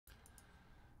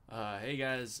Hey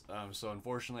guys, so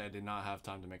unfortunately I did not have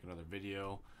time to make another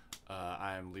video.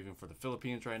 I am leaving for the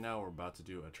Philippines right now. We're about to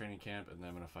do a training camp, and then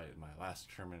I'm going to fight in my last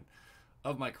tournament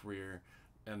of my career.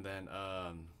 And then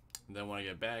when I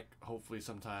get back, hopefully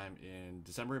sometime in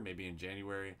December, maybe in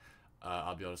January,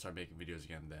 I'll be able to start making videos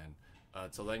again then.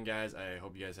 Till then, guys, I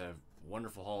hope you guys have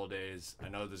wonderful holidays. I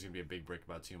know there's going to be a big break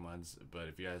about 2 months, but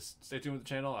if you guys stay tuned with the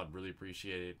channel, I'd really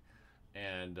appreciate it.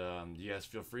 And you guys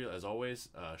feel free, as always,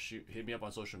 hit me up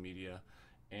on social media,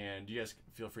 and you guys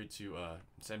feel free to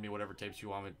send me whatever tapes you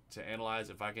want me to analyze.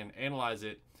 If I can analyze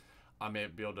it, I may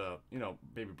be able to,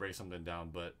 maybe break something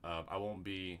down, but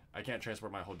I can't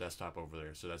transport my whole desktop over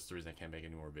there, so that's the reason I can't make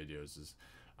any more videos, is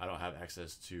I don't have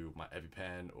access to my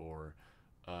EpiPen or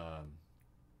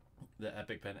the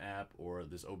Epic Pen app or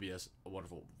this OBS, a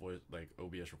wonderful voice, like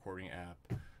OBS recording app.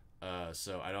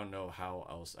 So I don't know how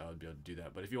else I would be able to do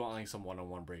that. But if you want like some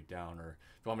one-on-one breakdown, or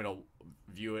if you want me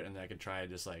to view it and then I can try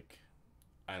just like,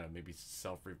 I don't know, maybe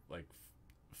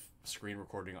screen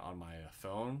recording on my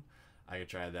phone, I could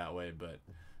try it that way. But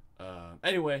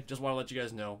anyway, just want to let you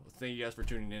guys know. Thank you guys for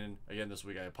tuning in again this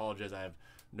week. I apologize I have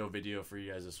no video for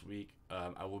you guys this week.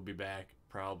 I will be back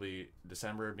probably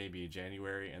December, maybe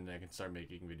January, and then I can start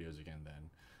making videos again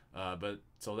then. But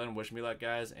till then, wish me luck,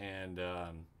 guys, and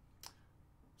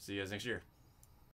see you guys next year.